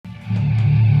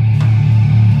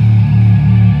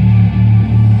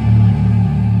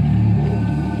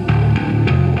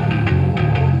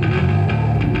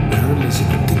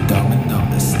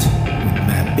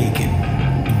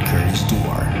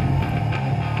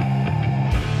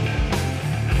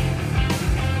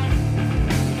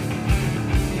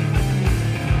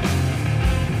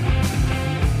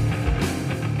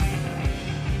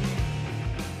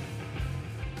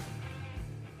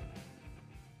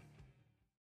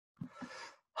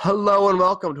Hello and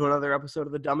welcome to another episode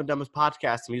of the Dumb and Dumbest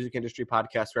Podcast, a music industry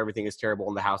podcast where everything is terrible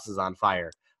and the house is on fire.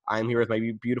 I'm here with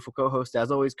my beautiful co-host, as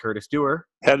always, Curtis Dewar.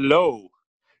 Hello.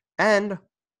 And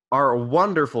our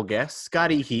wonderful guest,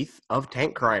 Scotty Heath of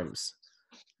Tank Crimes.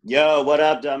 Yo, what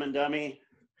up, Dumb and Dummy?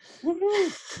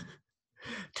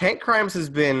 Tank Crimes has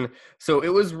been, so it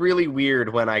was really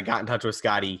weird when I got in touch with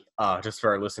Scotty, just for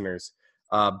our listeners,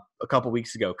 a couple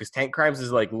weeks ago, because Tank Crimes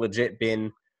has like legit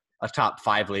been a top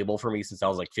 5 label for me since I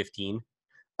was like 15.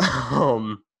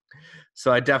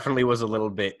 So I definitely was a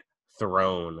little bit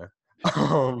thrown.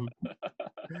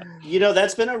 You know,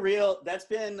 that's been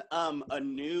a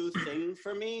new thing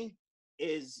for me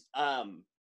is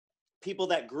people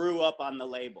that grew up on the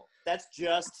label. That's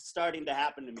just starting to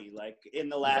happen to me, like in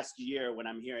the last year when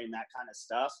I'm hearing that kind of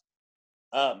stuff.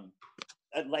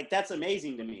 Like that's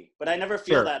amazing to me, but I never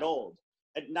feel that old.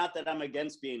 Not that I'm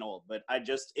against being old, but I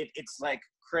just, it's like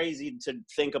crazy to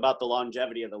think about the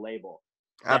longevity of the label.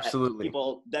 Absolutely.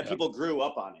 People grew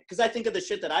up on it. Because I think of the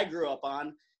shit that I grew up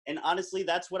on, and honestly,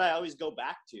 that's what I always go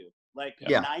back to. Like,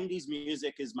 90s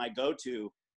music is my go-to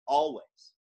always.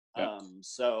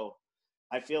 So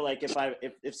I feel like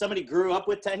if somebody grew up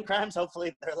with Tank Crimes,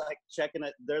 hopefully they're like checking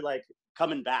it, they're like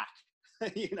coming back,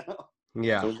 you know?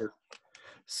 Yeah.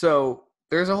 So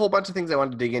there's a whole bunch of things I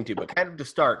wanted to dig into, but kind of to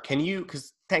start,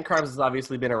 because Tank Crimes has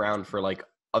obviously been around for like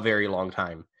a very long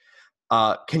time.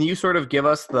 Can you sort of give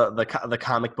us the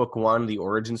comic book one, the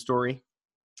origin story?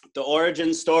 The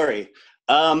origin story.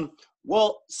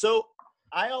 Well, so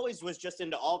I always was just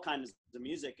into all kinds of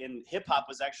music, and hip hop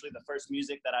was actually the first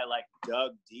music that I like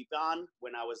dug deep on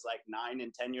when I was like 9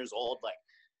 and 10 years old, like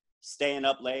staying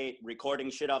up late, recording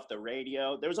shit off the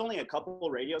radio. There was only a couple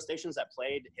radio stations that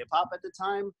played hip hop at the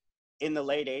time in the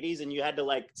late 80s, and you had to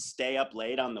like stay up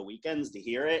late on the weekends to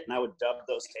hear it, and I would dub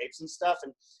those tapes and stuff.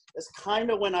 And it's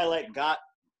kind of when I like got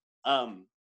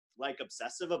like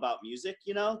obsessive about music,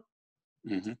 you know.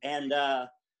 And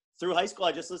through high school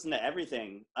I just listened to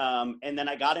everything, and then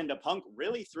I got into punk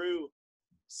really through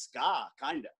ska.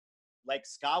 Kind of like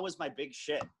ska was my big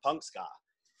shit, punk ska,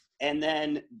 and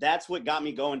then that's what got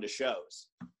me going to shows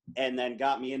and then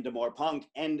got me into more punk.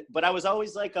 But I was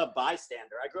always like a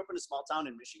bystander. I grew up in a small town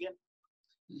in Michigan.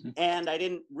 And I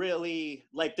didn't really,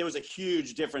 like, there was a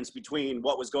huge difference between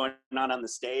what was going on the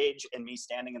stage and me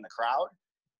standing in the crowd.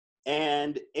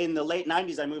 And in the late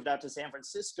 90s, I moved out to San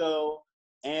Francisco,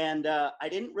 and I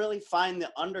didn't really find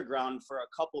the underground for a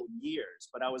couple years,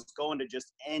 but I was going to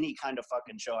just any kind of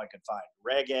fucking show I could find.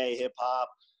 Reggae, hip hop,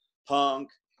 punk,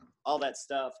 all that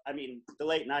stuff. I mean, the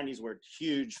late 90s were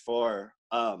huge for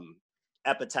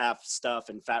Epitaph stuff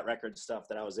and Fat Record stuff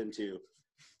that I was into.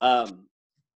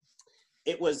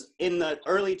 It was in the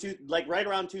right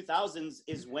around 2000s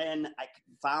is when I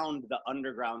found the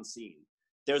underground scene.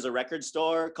 There's a record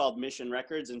store called Mission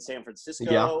Records in San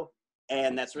Francisco,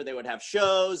 and that's where they would have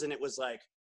shows. And it was like,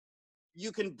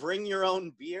 you can bring your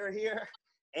own beer here,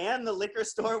 and the liquor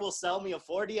store will sell me a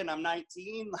 40, and I'm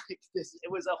 19. Like this,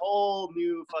 it was a whole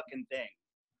new fucking thing.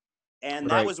 And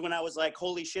that was when I was like,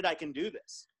 holy shit, I can do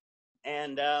this.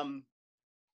 And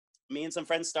me and some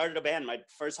friends started a band. My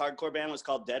first hardcore band was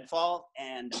called Deadfall,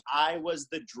 and I was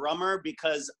the drummer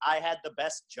because I had the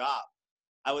best job.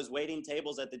 I was waiting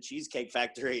tables at the Cheesecake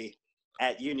Factory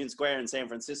at Union Square in San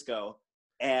Francisco,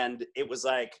 and it was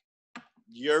like,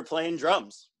 you're playing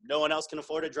drums. No one else can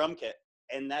afford a drum kit.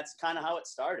 And that's kind of how it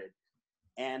started.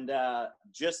 And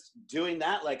just doing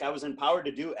that, like I was empowered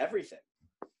to do everything.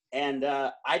 And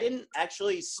I didn't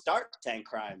actually start Tank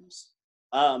Crimes.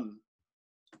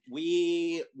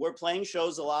 We were playing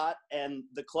shows a lot, and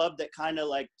the club that kind of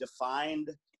like defined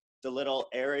the little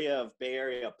area of Bay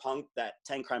Area punk that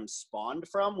Tank Crimes spawned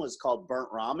from was called Burnt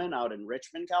Ramen out in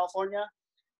Richmond, California.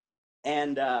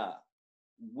 And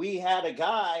we had a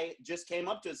guy just came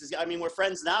up to us. I mean, we're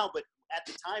friends now, but at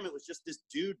the time it was just this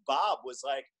dude, Bob, was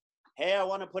like, hey, I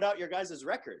want to put out your guys'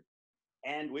 record.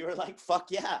 And we were like, fuck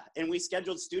yeah. And we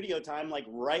scheduled studio time like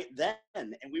right then.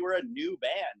 And we were a new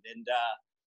band. And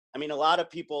I mean, a lot of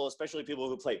people, especially people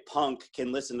who play punk,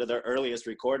 can listen to their earliest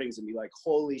recordings and be like,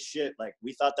 holy shit, like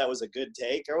we thought that was a good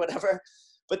take or whatever.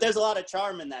 But there's a lot of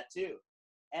charm in that too.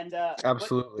 And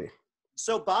absolutely.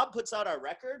 So Bob puts out our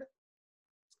record,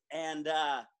 and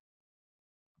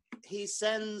he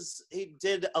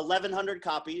did 1,100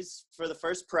 copies for the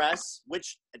first press,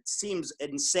 which it seems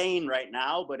insane right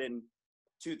now, but in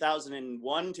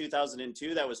 2001,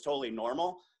 2002, that was totally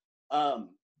normal.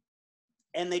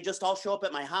 And they just all show up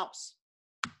at my house.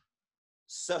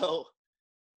 So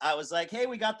I was like, hey,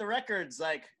 we got the records.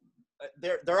 Like,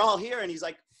 they're all here. And he's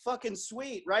like, fucking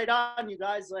sweet. Right on, you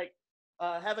guys. Like,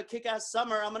 have a kick-ass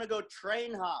summer. I'm going to go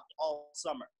train hop all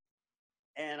summer.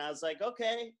 And I was like,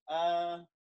 okay,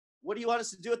 what do you want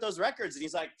us to do with those records? And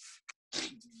he's like,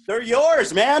 they're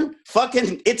yours, man.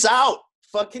 Fucking, it's out.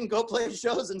 Fucking go play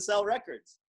shows and sell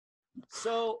records.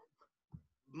 So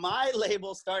my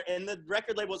label and the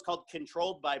record label was called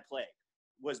Controlled by Plague,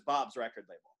 was Bob's record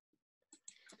label.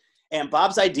 And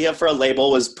Bob's idea for a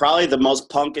label was probably the most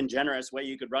punk and generous way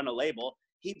you could run a label.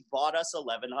 He bought us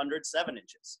 1,100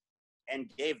 7-inches and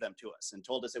gave them to us and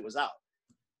told us it was out.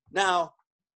 Now,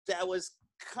 that was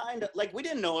kind of like, we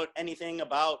didn't know anything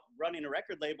about running a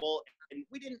record label, and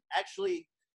we didn't actually,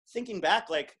 thinking back,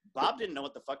 like, Bob didn't know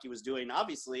what the fuck he was doing,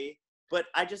 obviously, but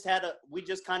we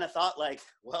just kind of thought, like,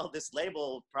 well, this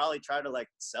label will probably try to, like,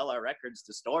 sell our records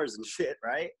to stores and shit,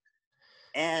 right?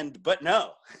 But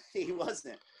no, he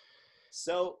wasn't.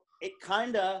 So it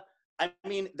kind of, I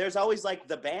mean, there's always like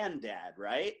the band dad,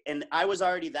 right? And I was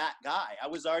already that guy. I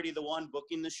was already the one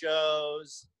booking the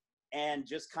shows and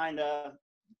just kind of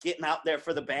getting out there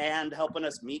for the band, helping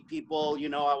us meet people. You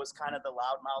know, I was kind of the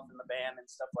loudmouth in the band and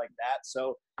stuff like that.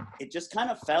 So it just kind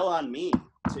of fell on me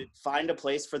to find a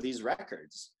place for these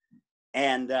records.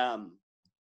 And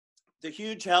the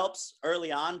huge helps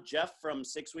early on, Jeff from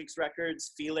 6 Weeks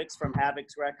Records, Felix from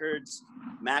Havoc's Records,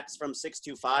 Max from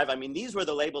 625. I mean, these were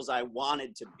the labels I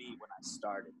wanted to be when I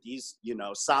started. These, you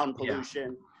know, Sound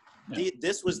Pollution. Yeah.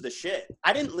 This was the shit.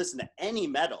 I didn't listen to any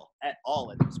metal at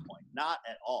all at this point, not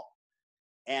at all.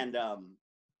 And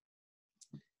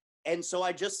so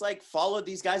I just like followed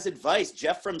these guys' advice.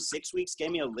 Jeff from 6 Weeks gave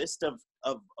me a list of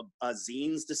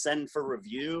zines to send for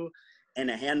review, and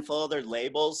a handful of other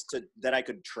labels that I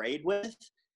could trade with.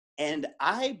 And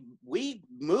we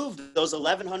moved those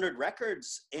 1,100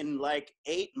 records in like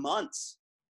 8 months.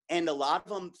 And a lot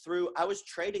of them I was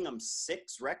trading them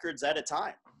 6 records at a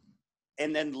time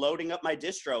and then loading up my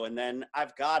distro. And then I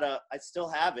still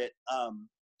have it.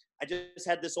 I just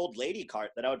had this old lady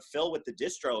cart that I would fill with the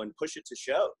distro and push it to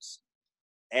shows.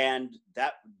 And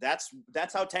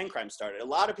that's how Tankrime started. A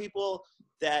lot of people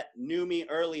that knew me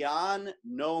early on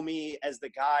know me as the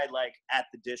guy like at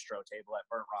the distro table at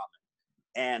Burnt Ramen.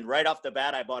 And right off the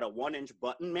bat, I bought a 1-inch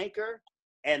button maker,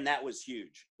 and that was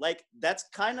huge. Like, that's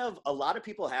kind of, a lot of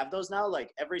people have those now.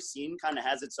 Like, every scene kind of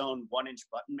has its own 1-inch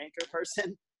button maker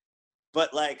person.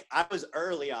 But like, I was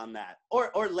early on that,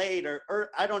 or late,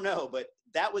 or I don't know, but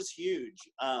that was huge.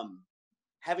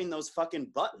 Having those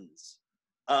fucking buttons.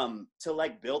 To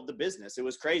like build the business. It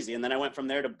was crazy. And then I went from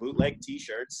there to bootleg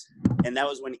t-shirts, and that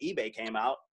was when eBay came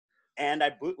out, and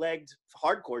I bootlegged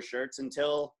hardcore shirts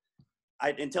until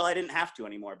I didn't have to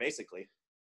anymore, basically.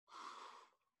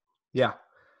 Yeah.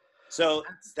 So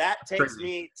that takes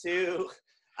me to,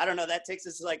 I don't know, that takes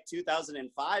us to like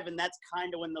 2005, and that's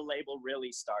kind of when the label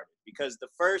really started, because the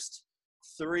first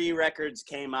 3 records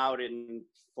came out in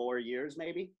 4 years,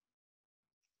 maybe.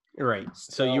 Right.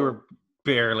 So you were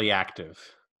barely active.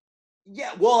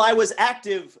 Yeah, well, I was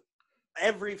active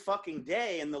every fucking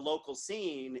day in the local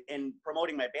scene and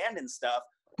promoting my band and stuff.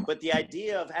 But the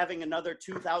idea of having another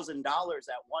 $2,000 at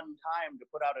one time to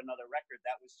put out another record,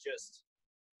 that was just,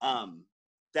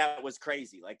 that was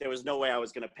crazy. Like, there was no way I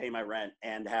was going to pay my rent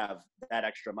and have that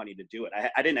extra money to do it.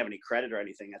 I didn't have any credit or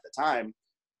anything at the time.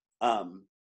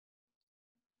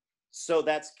 So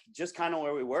that's just kind of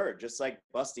where we were, just like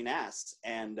busting ass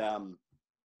and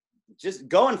just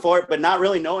going for it, but not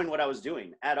really knowing what I was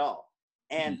doing at all.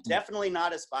 And definitely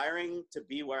not aspiring to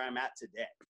be where I'm at today.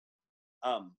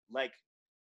 Like,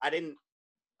 I didn't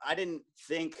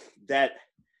think that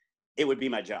it would be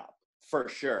my job. For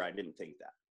sure, I didn't think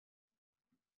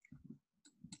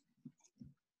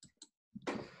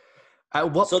that.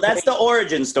 So that's the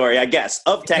origin story, I guess,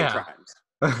 of Tankrime.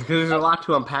 Because there's a lot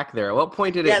to unpack there. At what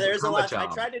point did it become there's a lot.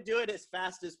 job? I tried to do it as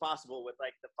fast as possible with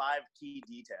like the 5 key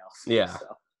details. Yeah.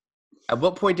 So. At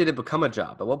what point did it become a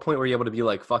job? At what point were you able to be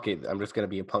like, fuck it, I'm just going to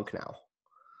be a punk now?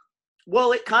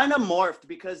 Well, it kind of morphed,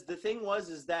 because the thing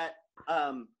is that,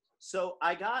 so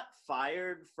I got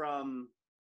fired from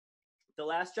the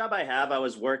last job I have. I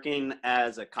was working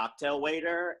as a cocktail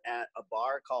waiter at a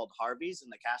bar called Harvey's in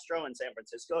the Castro in San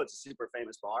Francisco. It's a super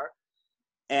famous bar.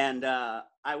 And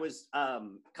I was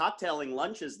cocktailing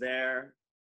lunches there,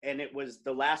 and it was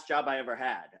the last job I ever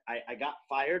had. I got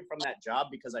fired from that job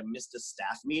because I missed a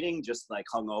staff meeting, just like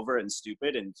hungover and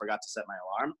stupid, and forgot to set my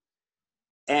alarm.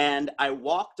 And I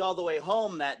walked all the way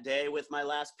home that day with my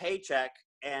last paycheck.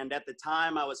 And at the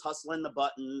time, I was hustling the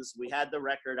buttons. We had the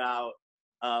record out.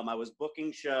 I was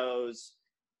booking shows.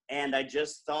 And I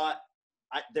just thought,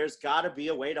 there's got to be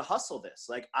a way to hustle this.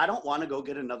 Like, I don't want to go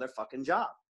get another fucking job.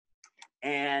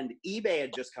 And eBay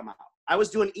had just come out. I was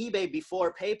doing eBay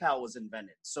before PayPal was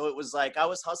invented. So it was like I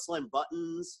was hustling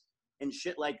buttons and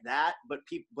shit like that. But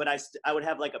I would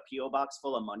have like a PO box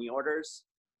full of money orders.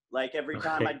 Like every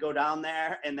time I'd go down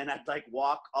there, and then I'd like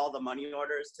walk all the money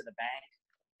orders to the bank,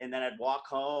 and then I'd walk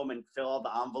home and fill all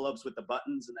the envelopes with the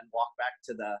buttons, and then walk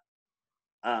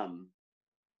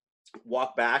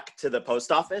back to the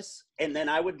post office. And then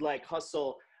I would like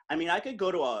hustle. I mean, I could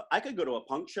go to a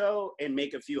punk show and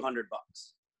make a few $100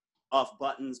 off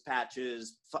buttons,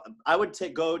 patches. I would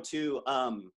go to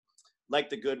like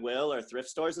the Goodwill or thrift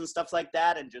stores and stuff like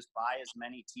that, and just buy as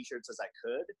many t-shirts as I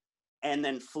could, and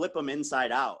then flip them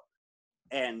inside out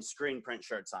and screen print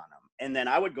shirts on them. And then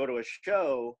I would go to a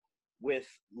show with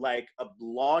like a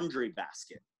laundry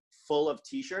basket full of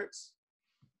t-shirts,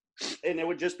 and it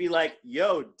would just be like,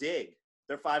 yo, dig,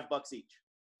 they're $5 each.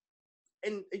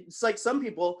 And it's like, some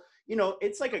people, you know,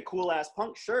 it's like a cool ass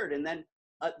punk shirt. And then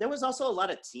there was also a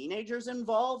lot of teenagers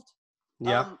involved,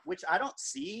 which I don't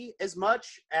see as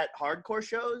much at hardcore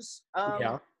shows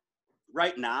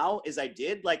right now as I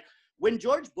did. Like when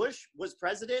George Bush was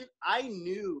president, I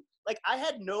knew, like, I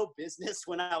had no business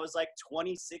when I was like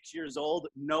 26 years old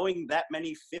knowing that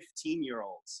many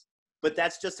 15-year-olds. But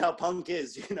that's just how punk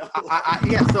is, you know?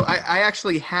 So I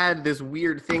actually had this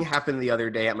weird thing happen the other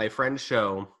day at my friend's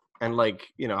show. And like,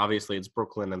 you know, obviously it's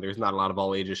Brooklyn and there's not a lot of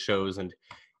all ages shows. And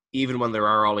even when there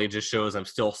are all ages shows, I'm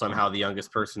still somehow the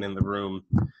youngest person in the room.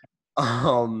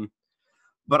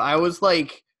 But I was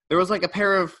like, there was like a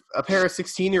pair of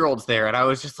 16-year-olds there. And I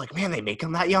was just like, man, they make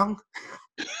them that young?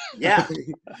 Yeah.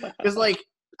 Because like,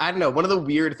 I don't know, one of the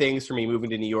weird things for me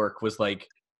moving to New York was like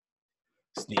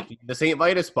sneaking to St.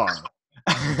 Vitus bar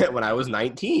when I was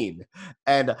 19.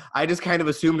 And I just kind of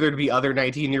assumed there'd be other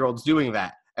 19-year-olds doing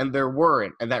that. And there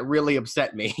weren't. And that really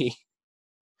upset me.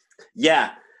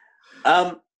 Yeah.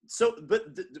 But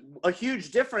a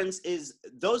huge difference is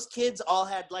those kids all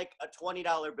had like a $20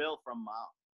 bill from mom.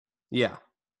 Yeah.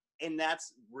 And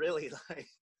that's really like,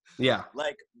 yeah,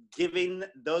 like giving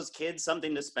those kids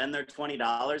something to spend their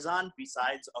 $20 on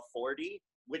besides a 40,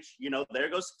 which, you know, there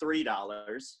goes $3.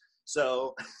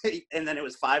 So, and then it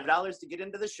was $5 to get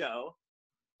into the show.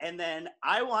 And then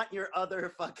I want your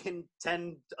other fucking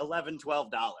 $10, $11, $12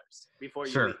 before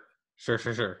you leave.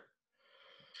 Sure.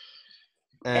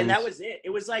 And that was it.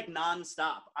 It was like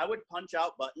nonstop. I would punch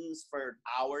out buttons for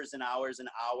hours and hours and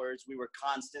hours. We were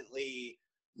constantly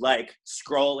like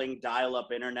scrolling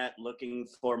dial-up internet looking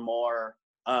for more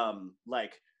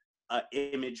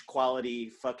image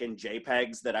quality fucking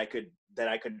JPEGs that I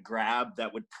could grab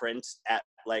that would print at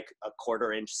like a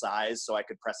 1/4 inch size so I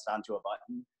could press it onto a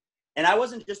button. And I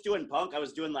wasn't just doing punk. I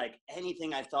was doing like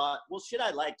anything I thought, well, shit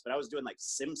I liked, but I was doing like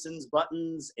Simpsons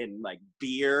buttons and like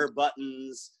beer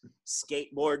buttons,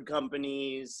 skateboard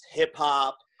companies, hip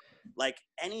hop, like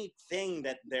anything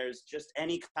that there's just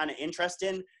any kind of interest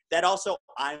in that also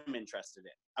I'm interested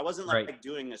in. I wasn't like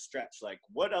doing a stretch, like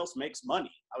what else makes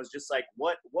money? I was just like,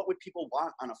 what would people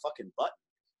want on a fucking button?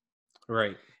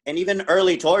 Right. And even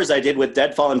early tours I did with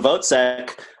Deadfall and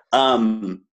Votesec,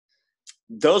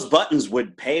 those buttons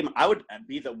would pay. I would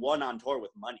be the one on tour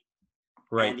with money.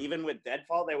 Right. And even with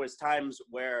Deadfall, there was times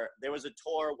where there was a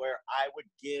tour where I would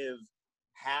give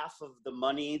half of the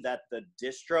money that the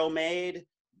distro made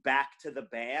back to the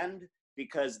band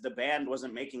because the band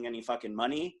wasn't making any fucking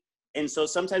money. And so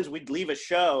sometimes we'd leave a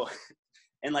show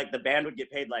and like the band would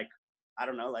get paid like, I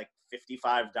don't know, like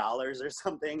 $55 or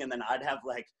something. And then I'd have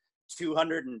like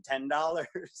 $210.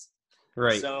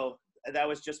 Right. So that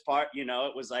was just part, you know,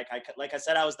 it was like I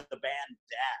said, I was the band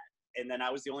dad, and then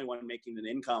I was the only one making an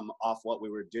income off what we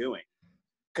were doing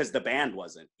because the band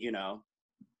wasn't, you know.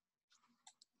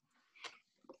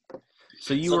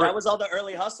 So that was all the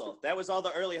early hustle.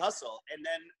 And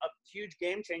then a huge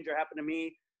game changer happened to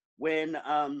me when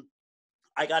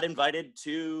I got invited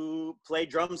to play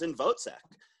drums in Votesec,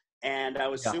 and I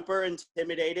was super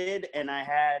intimidated, and I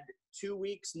had 2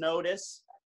 weeks notice.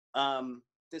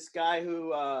 This guy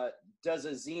who does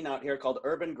a zine out here called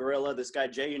Urban Gorilla, this guy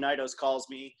Jay Unitos calls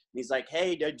me. And he's like,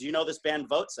 hey, do you know this band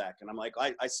Votesec? And I'm like,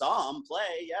 I saw them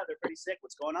play. Yeah, they're pretty sick.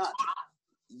 What's going on?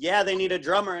 Yeah, they need a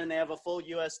drummer and they have a full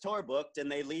US tour booked and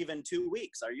they leave in 2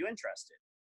 weeks. Are you interested?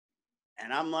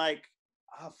 And I'm like,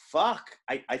 oh, fuck.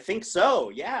 I think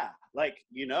so. Yeah. Like,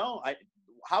 you know,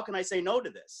 how can I say no to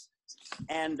this?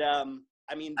 And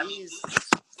I mean,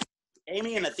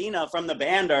 Amy and Athena from the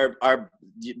band are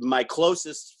my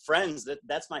closest friends.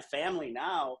 That's my family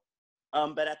now.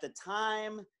 But at the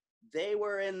time, they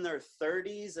were in their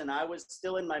 30s and I was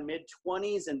still in my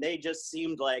mid-20s, and they just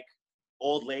seemed like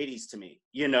old ladies to me.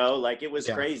 You know, like it was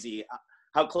crazy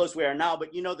how close we are now.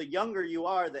 But, you know, the younger you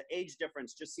are, the age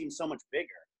difference just seems so much bigger.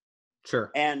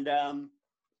 Sure. And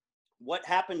what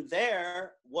happened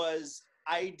there was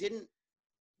I didn't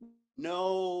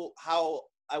know how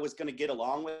I was going to get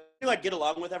along with. I knew I'd get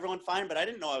along with everyone fine, but I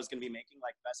didn't know I was going to be making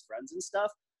like best friends and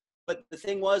stuff. But the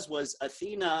thing was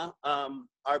Athena,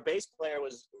 our bass player,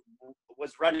 was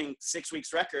running 6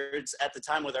 Weeks Records at the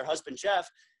time with her husband Jeff,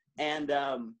 and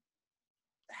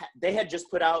they had just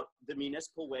put out the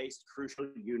Municipal Waste Crucial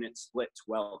Unit Split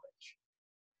 12-inch.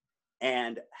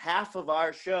 And half of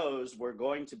our shows were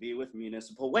going to be with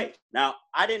Municipal Waste. Now,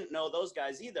 I didn't know those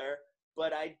guys either,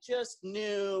 but I just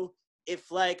knew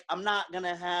if, like, I'm not going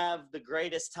to have the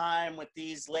greatest time with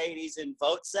these ladies in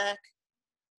VoteSec,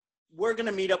 we're going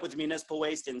to meet up with Municipal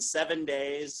Waste in 7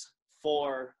 days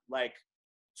for, like,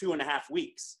 2.5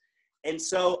 weeks. And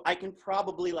so I can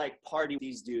probably, like, party with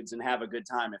these dudes and have a good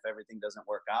time if everything doesn't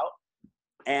work out.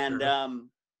 And, Sure.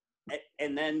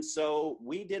 And then so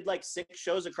we did like 6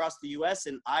 shows across the US,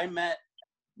 and I met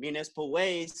Municipal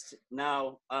Waste.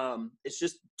 Now it's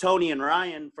just Tony and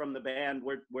Ryan from the band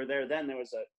were there then. There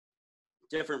was a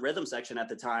different rhythm section at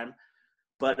the time,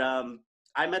 but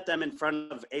I met them in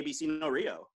front of ABC No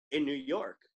Rio in New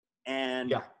York,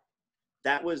 and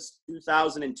that was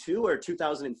 2002 or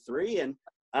 2003, and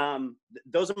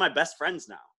those are my best friends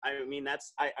now. I mean,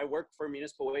 I worked for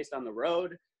Municipal Waste on the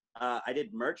road. I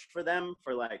did merch for them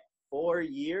for like 4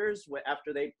 years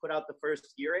after they put out the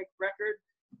first Earache record.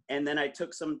 And then I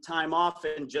took some time off,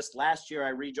 and just last year I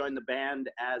rejoined the band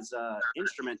as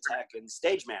instrument tech and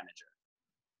stage manager.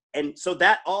 And so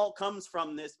that all comes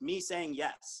from me saying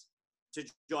yes to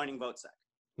joining VoteSec.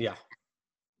 Yeah.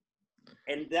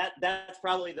 And that's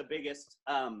probably the biggest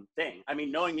thing. I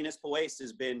mean, knowing Municipal Waste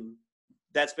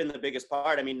that's been the biggest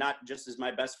part. I mean, not just as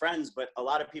my best friends, but a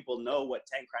lot of people know what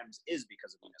Tank Crimes is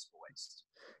because of Municipal Waste.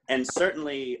 And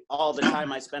certainly all the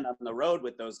time I spend on the road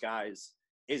with those guys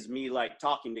is me like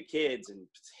talking to kids and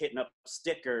hitting up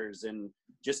stickers and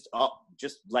just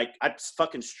like I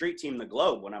fucking street team the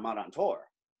globe when I'm out on tour.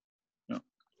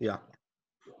 Yeah.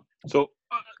 So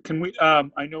can we,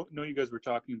 I know you guys were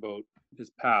talking about his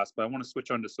past, but I want to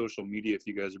switch on to social media if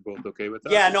you guys are both okay with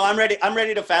that. Yeah, no, I'm ready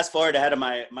to fast forward ahead of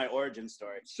my origin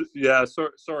story.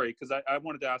 Sorry, because I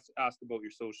wanted to ask about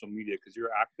your social media, because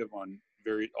you're active on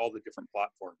all the different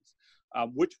platforms.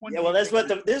 Which one? Yeah, well, this is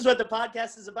what the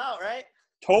podcast is about, right?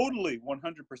 Totally,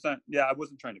 100%. Yeah, I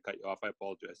wasn't trying to cut you off. I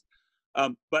apologize.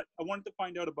 But I wanted to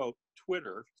find out about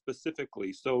Twitter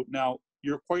specifically. So now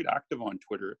you're quite active on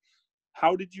Twitter.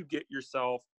 How did you get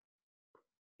yourself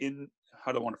in?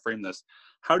 How do I want to frame this?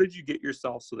 How did you get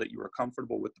yourself so that you were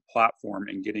comfortable with the platform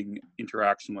and getting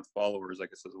interaction with followers? I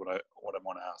guess is what I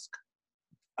want to ask.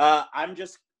 I'm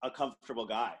just a comfortable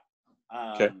guy.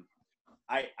 Okay.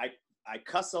 I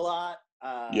cuss a lot.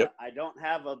 Yep. I don't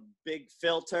have a big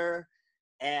filter.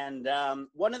 And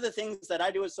one of the things that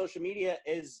I do with social media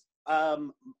is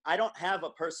I don't have a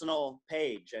personal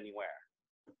page anywhere.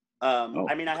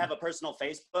 I mean, I have a personal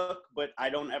Facebook, but I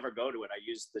don't ever go to it. I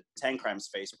use the Tank Crimes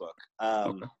Facebook.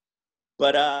 Okay.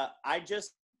 But I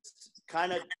just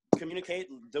kind of communicate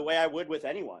the way I would with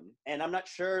anyone. And I'm not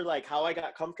sure like how I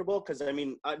got comfortable, because I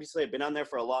mean, obviously I've been on there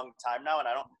for a long time now, and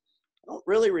I don't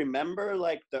really remember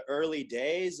like the early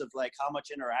days of like how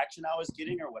much interaction I was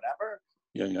getting or whatever.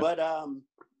 Yeah. But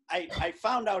I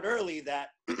found out early that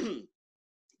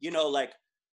you know, like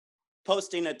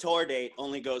posting a tour date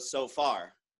only goes so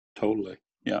far. Totally.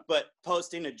 Yeah. But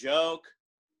posting a joke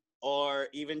or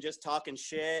even just talking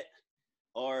shit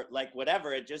or like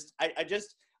whatever,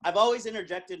 I've always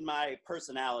interjected my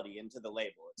personality into the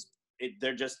label.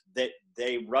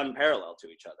 They run parallel to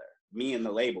each other. Me and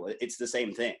the label, it's the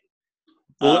same thing.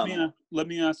 Well, let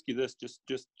me ask you this, just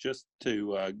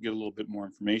to get a little bit more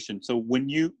information. So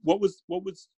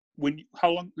how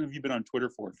long have you been on Twitter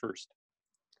for first?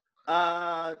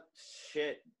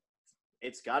 Shit.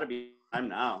 It's got to be time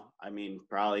now. I mean,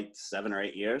 probably 7 or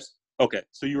 8 years. Okay,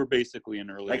 so you were basically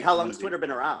an early. Like, how long's Twitter been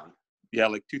around? Yeah,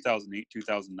 like 2008,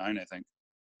 2009, I think.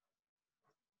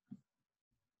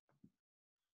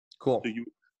 Cool.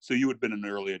 So you would have been an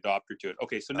early adopter to it.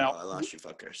 Okay, so now I lost you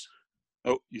fuckers.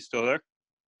 Oh, you still there?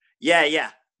 Yeah. You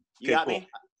okay, got cool. me?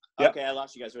 Yep. Okay, I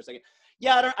lost you guys for a second.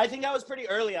 Yeah, I think I was pretty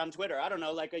early on Twitter. I don't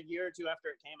know, like a year or two after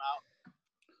it came out.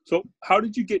 So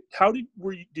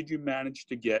did you manage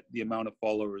to get the amount of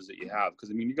followers that you have?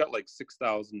 Because I mean, you got like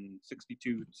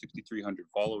 6,300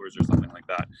 followers or something like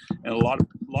that, and a lot of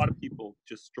people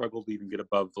just struggle to even get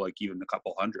above like even a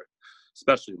couple hundred,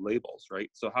 especially labels,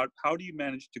 right? So how do you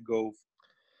manage to go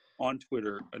on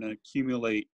Twitter and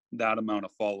accumulate that amount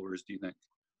of followers, do you think?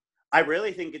 I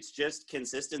really think it's just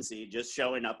consistency, just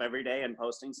showing up every day and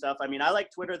posting stuff. I mean, I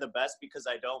like Twitter the best because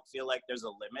I don't feel like there's a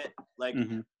limit. Like,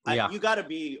 you got to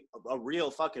be a real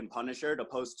fucking punisher to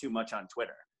post too much on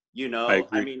Twitter. You know,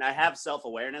 I mean, I have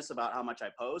self-awareness about how much I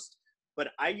post,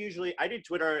 but I do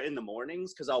Twitter in the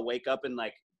mornings because I'll wake up and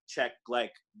like check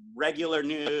like regular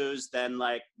news, then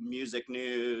like music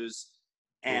news,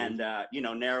 and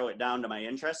narrow it down to my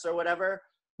interests or whatever.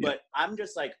 But I'm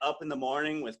just like up in the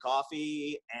morning with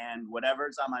coffee and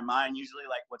whatever's on my mind, usually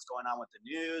like what's going on with the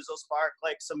news will spark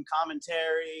like some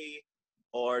commentary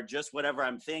or just whatever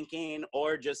I'm thinking,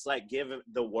 or just like give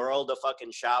the world a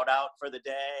fucking shout out for the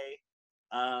day.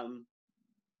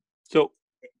 So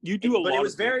you do But it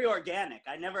was very organic.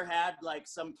 I never had like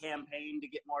some campaign to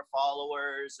get more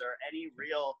followers or any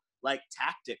real like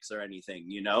tactics or anything,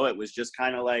 it was just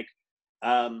kind of like,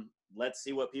 let's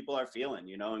see what people are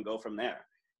feeling, and go from there.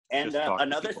 And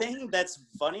another thing that's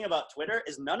funny about Twitter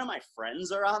is none of my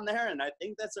friends are on there. And I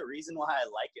think that's a reason why I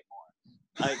like it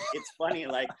more. Like, it's funny.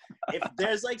 Like, if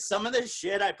there's like some of this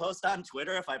shit I post on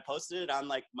Twitter, if I posted it on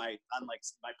my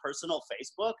personal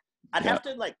Facebook, I'd have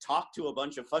to like talk to a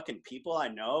bunch of fucking people I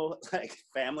know, like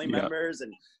family members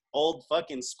and old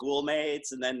fucking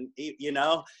schoolmates. And then,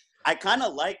 I kind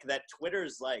of like that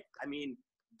Twitter's like, I mean,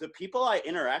 the people I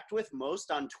interact with most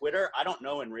on Twitter, I don't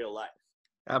know in real life.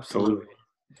 Absolutely.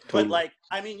 But like,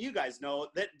 I mean, you guys know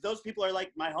that those people are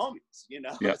like my homies,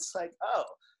 It's like, oh,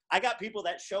 I got people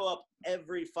that show up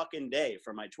every fucking day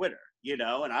for my Twitter, and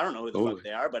I don't know who the fuck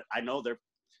they are, but I know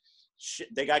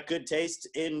they got good taste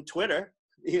in Twitter,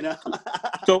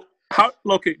 So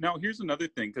now here's another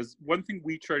thing, because one thing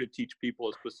we try to teach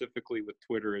people specifically with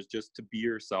Twitter is just to be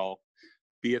yourself,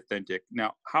 be authentic.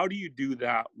 Now, how do you do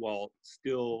that while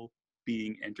still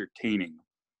being entertaining?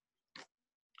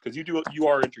 Because you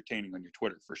are entertaining on your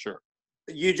Twitter for sure.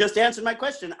 You just answered my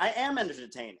question. I am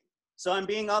entertaining, so I'm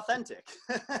being authentic.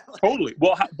 Totally.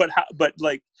 Well, but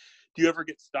like, do you ever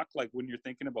get stuck like when you're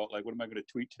thinking about like, what am I going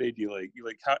to tweet today? Do you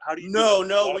like how do you?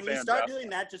 No. When you start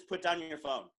doing that, just put down your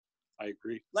phone. I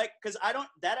agree. Like, because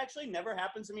that actually never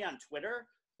happens to me on Twitter,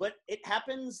 but it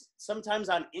happens sometimes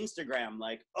on Instagram.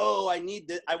 Like, oh,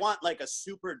 I want like a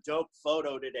super dope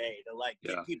photo today to like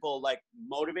get people like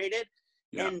motivated.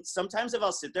 Yeah. And sometimes if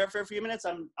I'll sit there for a few minutes,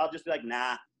 I'll just be like,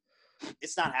 nah,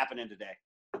 it's not happening today.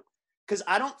 Because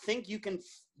I don't think you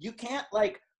can't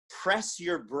like press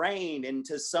your brain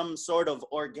into some sort of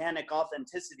organic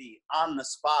authenticity on the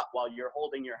spot while you're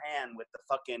holding your hand with the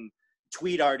fucking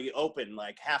tweet already open,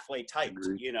 like halfway typed,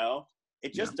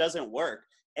 It just doesn't work.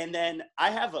 And then I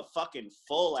have a fucking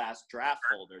full ass draft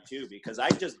folder too, because I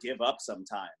just give up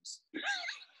sometimes.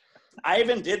 I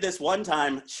even did this one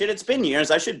time. Shit, it's been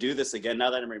years. I should do this again now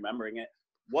that I'm remembering it.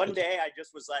 One day I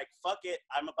just was like, fuck it.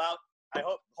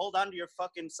 Hold on to your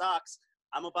fucking socks.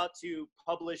 I'm about to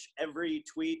publish every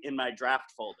tweet in my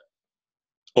draft folder.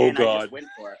 Oh, and God. I just went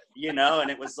for it, and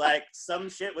it was like, some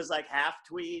shit was like half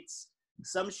tweets.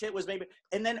 Some shit was maybe,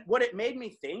 and then what it made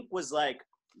me think was like,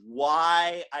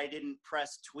 why I didn't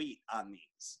press tweet on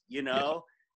these,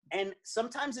 And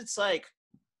sometimes it's like,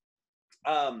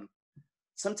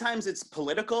 sometimes it's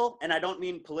political, and I don't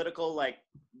mean political like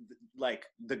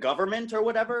the government or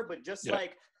whatever, but just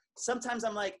like sometimes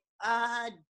I'm like,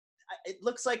 it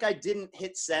looks like I didn't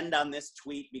hit send on this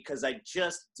tweet because I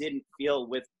just didn't feel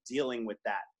with dealing with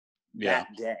that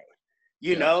day.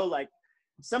 Like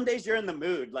some days you're in the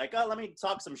mood, like, oh, let me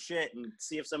talk some shit and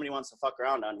see if somebody wants to fuck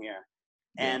around on here.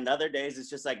 And other days it's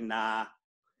just like, nah,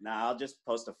 I'll just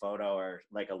post a photo or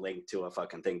like a link to a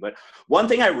fucking thing. But one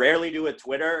thing I rarely do with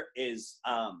Twitter is,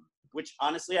 which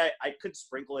honestly I could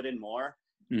sprinkle it in more,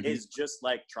 is just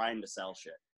like trying to sell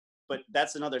shit. But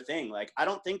that's another thing. Like, I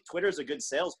don't think Twitter's a good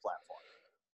sales platform.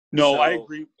 No, so,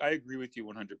 I agree with you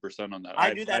 100% on that.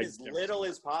 I do that as little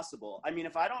as possible. I mean,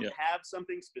 if I don't have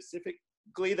something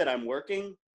specifically that I'm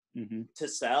working to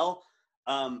sell,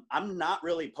 I'm not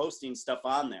really posting stuff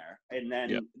on there. And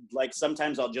then like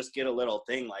sometimes I'll just get a little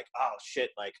thing like, oh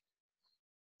shit, like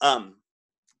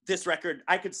this record,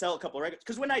 I could sell a couple of records.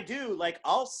 Because when I do, like,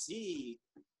 I'll see,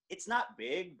 it's not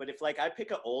big, but if like I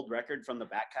pick an old record from the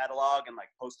back catalog and like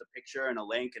post a picture and a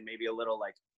link and maybe a little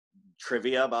like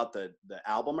trivia about the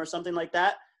album or something like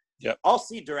that, I'll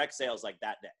see direct sales like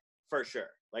that day for sure.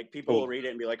 Like people will read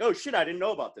it and be like, oh shit, I didn't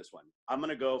know about this one. I'm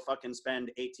gonna go fucking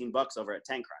spend $18 over at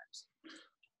Tank Crimes.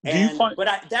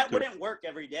 That wouldn't work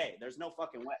every day. There's no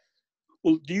fucking way.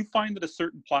 Well, do you find that a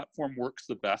certain platform works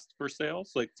the best for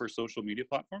sales, like for social media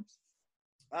platforms?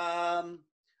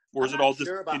 Or is it all just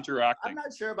interacting? I'm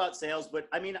not sure about sales, but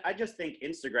I mean, I just think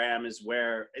Instagram is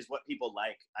what people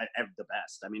like the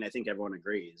best. I mean, I think everyone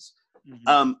agrees.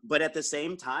 But at the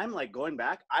same time, like going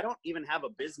back, I don't even have a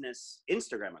business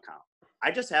Instagram account.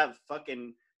 I just have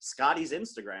fucking Scotty's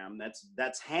Instagram.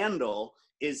 That's handle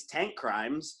is Tank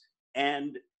Crimes,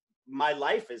 and my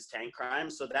life is Tank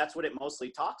Crimes. So that's what it mostly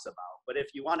talks about. But if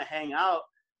you want to hang out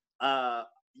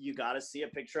you got to see a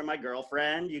picture of my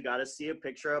girlfriend. You got to see a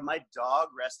picture of my dog,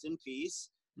 rest in peace.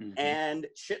 Mhm. And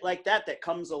shit like that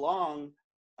comes along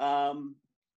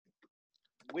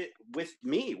with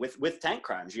me, with Tank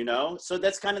Crimes, you know? So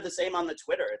that's kind of the same on the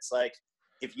Twitter. It's like,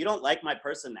 if you don't like my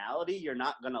personality, you're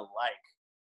not going to like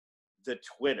the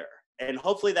Twitter. And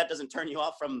hopefully that doesn't turn you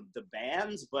off from the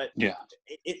bands, but Yeah.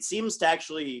 it seems to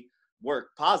actually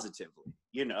work positively.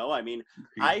 You know, I mean,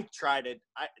 I tried it.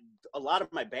 A lot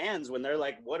of my bands, when they're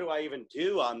like, what do I even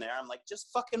do on there? I'm like, just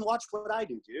fucking watch what I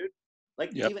do, dude.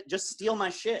 Like, Yep. even just steal my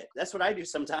shit. That's what I do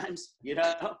sometimes, you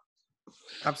know?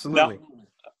 Absolutely.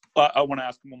 Now, I want to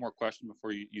ask one more question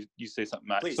before you say something,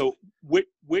 Matt. Please. So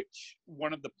which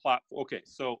one of the platforms, okay,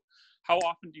 so how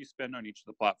often do you spend on each of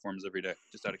the platforms every day?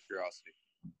 Just out of curiosity.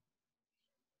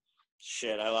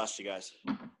 Shit, I lost you guys.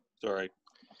 Sorry.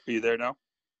 Are you there now?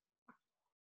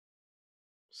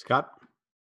 Scott?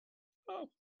 Oh,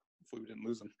 hopefully we didn't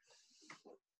lose him.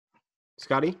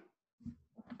 Scotty?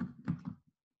 I'm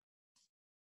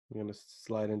going to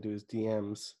slide into his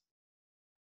DMs.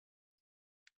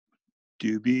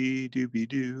 Doobie doobie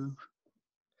doo.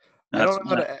 I don't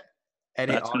know how to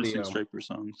edit Matt's gonna sing audio. Striper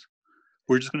songs.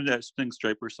 We're just gonna sing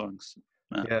Striper songs.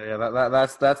 Matt. Yeah.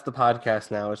 That's the podcast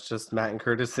now. It's just Matt and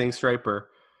Curtis sing Striper.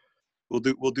 We'll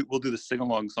do the sing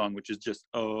along song, which is just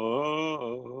oh.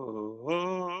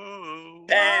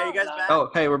 Hey, you guys back?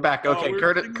 Oh, hey, we're back. Okay,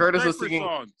 Curtis was singing.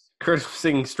 songs. Curtis was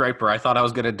singing Striper. I thought I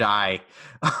was gonna die.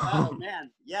 Oh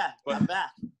man, yeah, I'm back.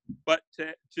 But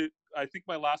to I think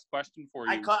my last question for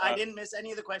you. I didn't miss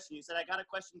any of the question. You said I got a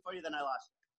question for you, then I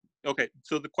lost you. Okay,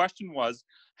 so the question was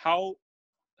how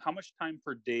much time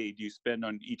per day do you spend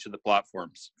on each of the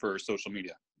platforms for social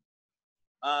media?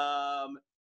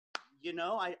 You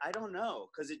know, I don't know,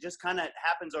 because it just kind of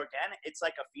happens organic. It's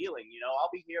like a feeling, you know. I'll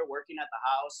be here working at the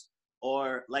house,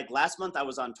 or like last month I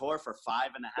was on tour for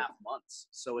 5.5 months.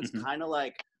 So it's kind of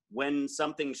like when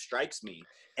something strikes me.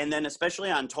 And then especially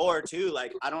on tour too,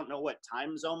 like I don't know what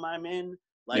time zone I'm in,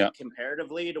 like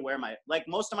comparatively to where like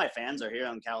most of my fans are here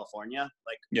in California,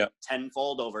 like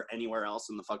tenfold over anywhere else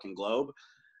in the fucking globe.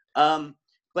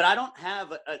 But I don't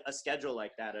have a schedule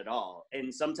like that at all.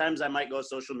 And sometimes I might go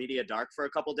social media dark for a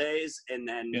couple days. And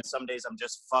then some days I'm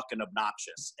just fucking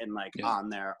obnoxious and like on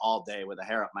there all day with a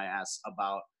hair up my ass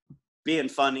about being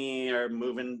funny or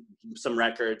moving some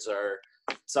records or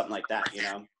something like that, you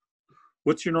know?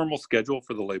 What's your normal schedule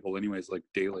for the label anyways, like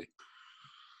daily?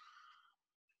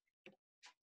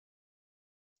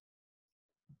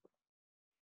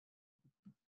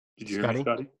 Did you hear me,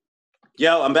 Scotty?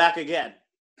 Yo, I'm back again.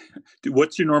 Dude,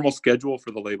 what's your normal schedule for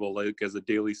the label, like as a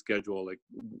daily schedule? Like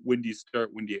when do you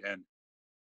start, when do you end?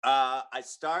 I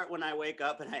start when I wake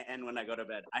up and I end when I go to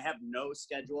bed. I have no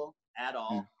schedule at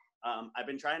all. I've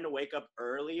been trying to wake up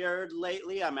earlier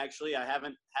lately. I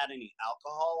haven't had any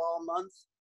alcohol all month.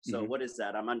 So what is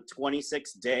that? I'm on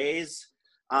 26 days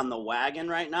on the wagon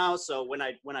right now. So when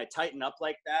I tighten up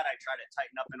like that, I try to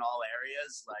tighten up in all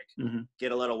areas, like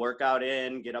get a little workout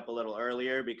in, get up a little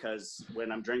earlier, because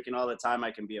when I'm drinking all the time,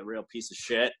 I can be a real piece of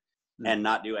shit and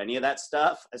not do any of that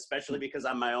stuff, especially because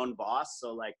I'm my own boss.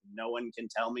 So like no one can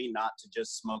tell me not to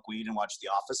just smoke weed and watch The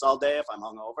Office all day if I'm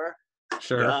hungover.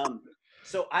 Sure.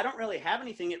 So I don't really have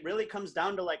anything. It really comes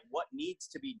down to like what needs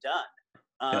to be done.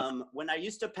 When I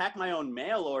used to pack my own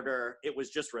mail order, it was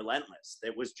just relentless.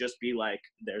 It was just be like,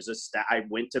 I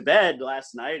went to bed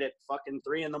last night at fucking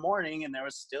 3 a.m. and there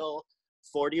was still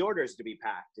 40 orders to be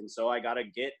packed. And so I got to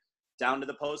get down to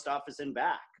the post office and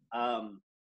back.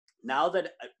 Now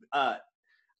that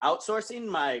outsourcing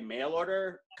my mail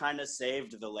order kind of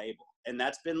saved the label. And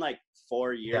that's been like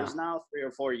 4 years now, 3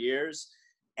 or 4 years.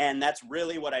 And that's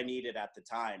really what I needed at the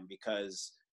time,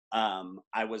 because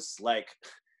I was like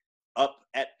up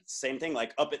at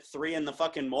 3 in the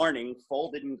fucking morning,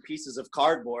 folded in pieces of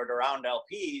cardboard around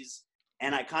LPs.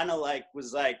 And I kind of like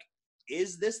was like,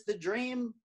 is this the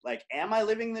dream? Like, am I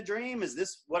living the dream? Is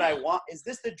this what I want? Is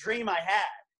this the dream I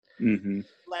had?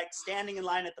 Like standing in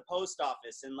line at the post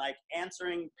office and like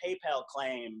answering PayPal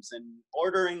claims and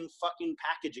ordering fucking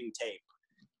packaging tape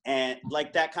and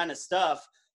like that kind of stuff.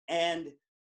 And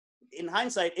in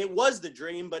hindsight, it was the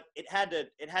dream, but it had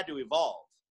to evolve.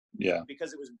 Yeah.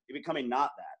 Because it was becoming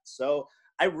not that. So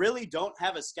I really don't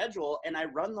have a schedule, and I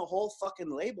run the whole fucking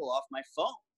label off my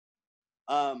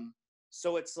phone.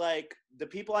 So it's like the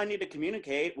people I need to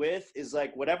communicate with is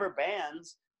like whatever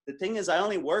bands. The thing is, I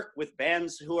only work with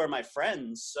bands who are my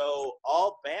friends. So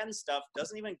all band stuff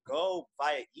doesn't even go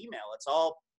via email. It's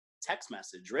all text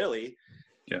message, really.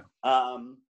 Yeah.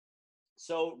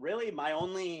 So really my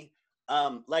only,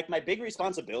 like my big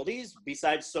responsibilities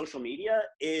besides social media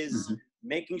is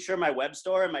making sure my web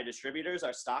store and my distributors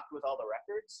are stocked with all the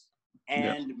records,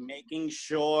 and making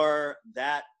sure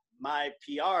that my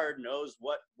PR knows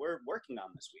what we're working on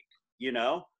this week, you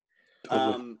know?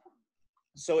 Totally.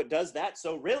 So it does that.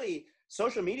 So really,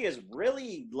 social media is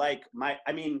really like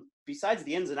besides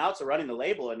the ins and outs of running the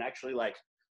label and actually like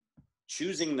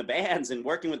choosing the bands and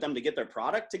working with them to get their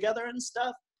product together and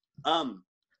stuff,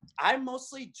 I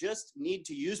mostly just need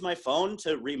to use my phone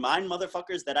to remind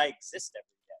motherfuckers that I exist every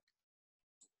day.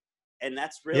 And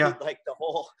that's really like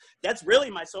that's really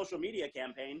my social media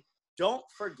campaign. Don't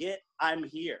forget I'm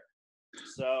here.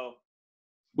 So,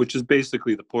 which is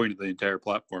basically the point of the entire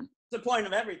platform. The point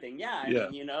of everything. Yeah. I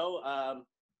mean, you know,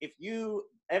 if you,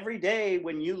 every day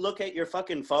when you look at your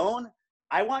fucking phone,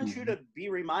 I want you to be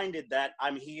reminded that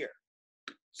I'm here.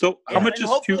 So how much and is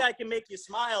hopefully I can make you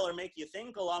smile or make you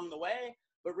think along the way.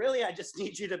 But really, I just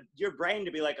need your brain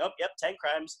to be like, oh, yep, Tank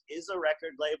Crimes is a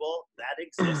record label that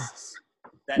exists,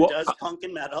 that does punk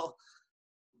and metal.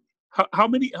 How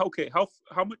many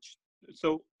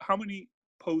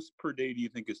posts per day do you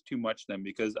think is too much then?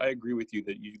 Because I agree with you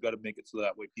that you got to make it so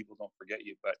that way people don't forget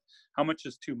you. But how much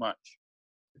is too much?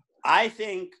 I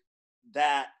think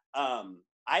that I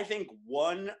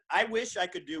wish I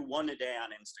could do one a day on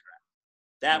Instagram.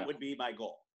 That would be my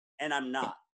goal, and I'm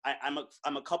not. I'm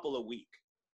a couple a week.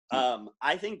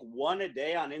 I think one a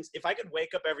day on if I could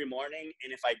wake up every morning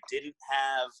and if I didn't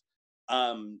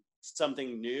have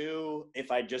something new,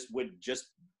 if I would just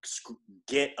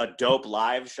get a dope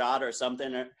live shot or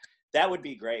something, that would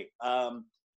be great.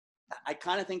 I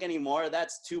kind of think anymore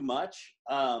that's too much,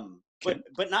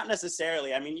 but not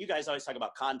necessarily. I mean, you guys always talk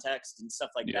about context and stuff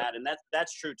like that, and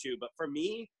that's true too. But for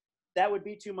me, that would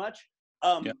be too much.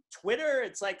 Twitter,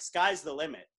 it's like sky's the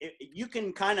limit. You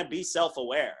can kind of be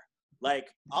self-aware.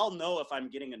 Like, I'll know if I'm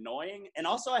getting annoying. And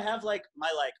also I have like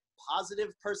my like positive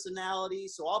personality.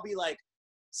 So I'll be like,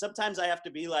 sometimes I have to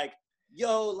be like,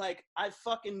 yo, like I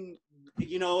fucking,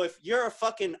 you know, if you're a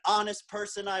fucking honest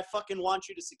person, I fucking want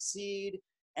you to succeed.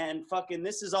 And fucking,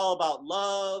 this is all about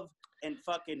love, and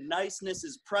fucking niceness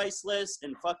is priceless,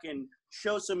 and fucking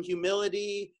show some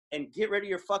humility and get rid of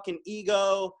your fucking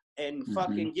ego and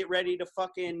fucking get ready to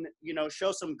fucking, you know,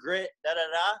 show some grit,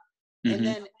 da-da-da. And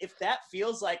then if that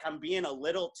feels like I'm being a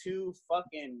little too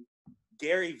fucking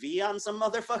Gary V on some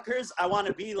motherfuckers, I want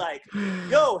to be like,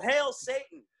 yo, hail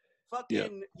Satan.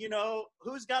 Fucking, you know,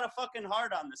 who's got a fucking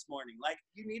heart on this morning? Like,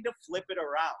 you need to flip it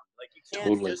around. Like, you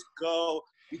can't just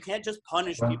you can't just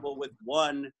punish people with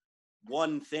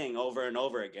one thing over and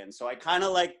over again. So I kind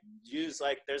of like use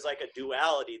like, there's like a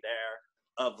duality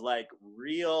there of like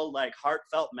real, like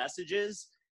heartfelt messages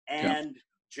and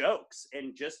jokes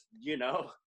and just, you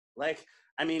know, like,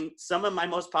 I mean, some of my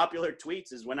most popular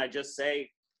tweets is when I just say,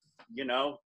 you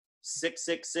know,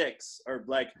 666 or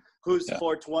like, who's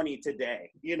 420 today,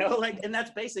 you know, like, and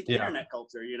that's basic internet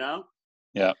culture, you know?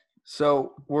 Yeah.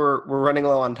 So we're running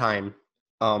low on time.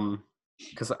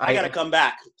 Because I gotta come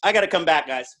back. I gotta come back,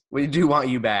 guys. We do want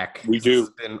you back. We do. It's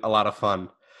been a lot of fun.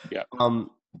 Yeah.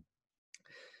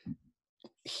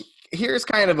 Here's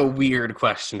kind of a weird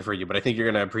question for you, but I think you're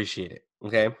gonna appreciate it.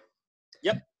 Okay.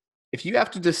 Yep. If you have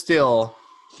to distill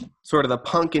sort of the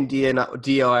punk and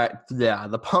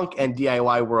the punk and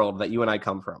DIY world that you and I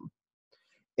come from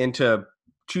into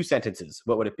 2 sentences,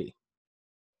 what would it be?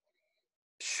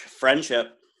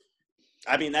 Friendship.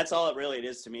 I mean, that's all it really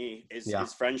is to me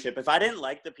is friendship. If I didn't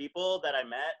like the people that I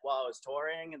met while I was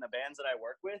touring and the bands that I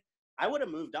work with, I would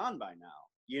have moved on by now.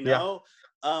 You know,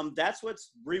 that's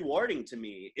what's rewarding to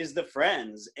me is the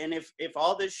friends. And if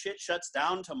all this shit shuts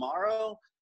down tomorrow,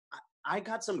 I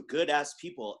got some good ass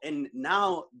people. And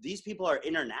now these people are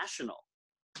international.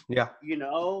 Yeah. You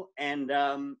know, and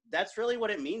that's really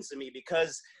what it means to me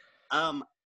because,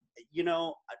 you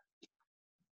know,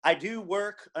 I do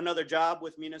work another job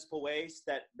with municipal waste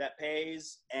that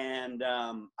pays, and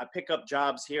I pick up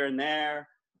jobs here and there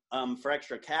for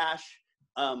extra cash.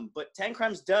 But Tank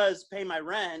Crimes does pay my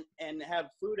rent and have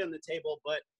food on the table,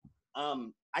 but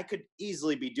I could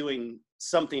easily be doing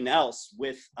something else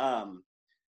with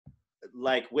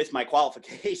like with my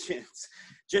qualifications,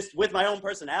 just with my own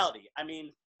personality. I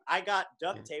mean, I got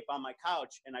duct tape on my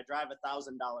couch and I drive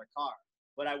 $1,000 car,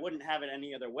 but I wouldn't have it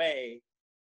any other way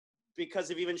because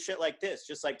of even shit like this,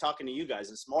 just like talking to you guys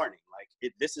this morning.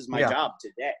 Like, this is my job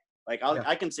today. Like,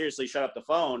 I can seriously shut up the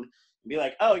phone and be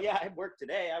like, oh yeah, I worked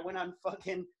today. I went on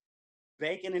fucking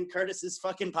Bacon and Curtis's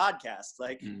fucking podcast.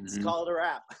 Like, it's called a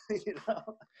wrap, you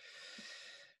know?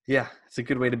 Yeah, it's a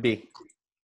good way to be.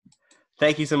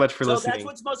 Thank you so much for listening. So that's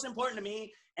what's most important to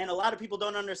me. And a lot of people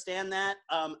don't understand that,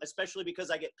 especially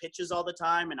because I get pitches all the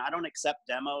time and I don't accept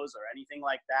demos or anything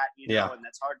like that, you know, and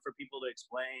that's hard for people to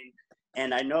explain.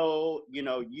 And I know, you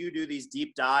know, you do these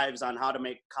deep dives on how to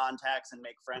make contacts and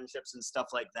make friendships and stuff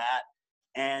like that.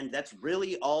 And that's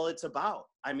really all it's about.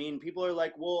 I mean, people are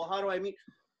like, well, how do I meet?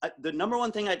 The number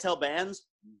one thing I tell bands,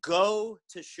 go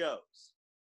to shows.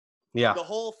 Yeah. The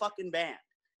whole fucking band.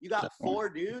 You got 4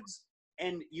 dudes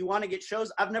and you want to get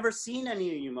shows. I've never seen any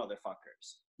of you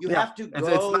motherfuckers. You have to go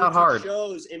it's not to hard.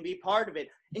 shows and be part of it.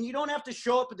 And you don't have to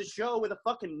show up at the show with a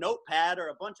fucking notepad or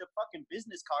a bunch of fucking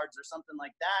business cards or something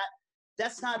like that.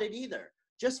 That's not it either.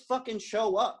 Just fucking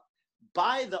show up.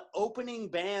 Buy the opening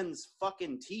band's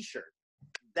fucking t-shirt.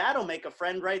 That'll make a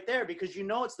friend right there because you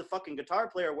know it's the fucking guitar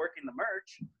player working the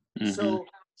merch. So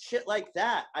shit like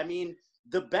that. I mean,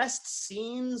 the best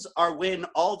scenes are when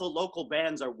all the local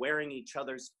bands are wearing each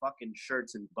other's fucking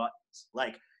shirts and buttons.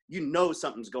 Like, you know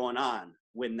something's going on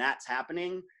when that's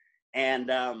happening.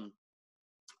 And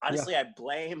honestly, I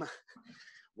blame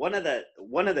one of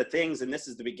the things, and this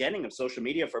is the beginning of social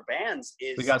media for bands,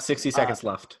 is We got 60 seconds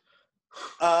left.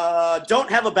 Don't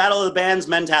have a battle of the bands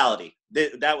mentality.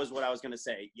 That was what I was going to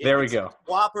say. There we go.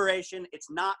 Cooperation.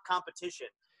 It's not competition.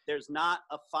 There's not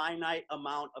a finite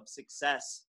amount of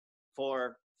success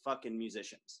for fucking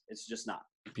musicians. It's just not.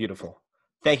 Beautiful.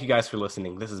 Thank you guys for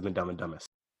listening. This has been Dumb and Dumbest.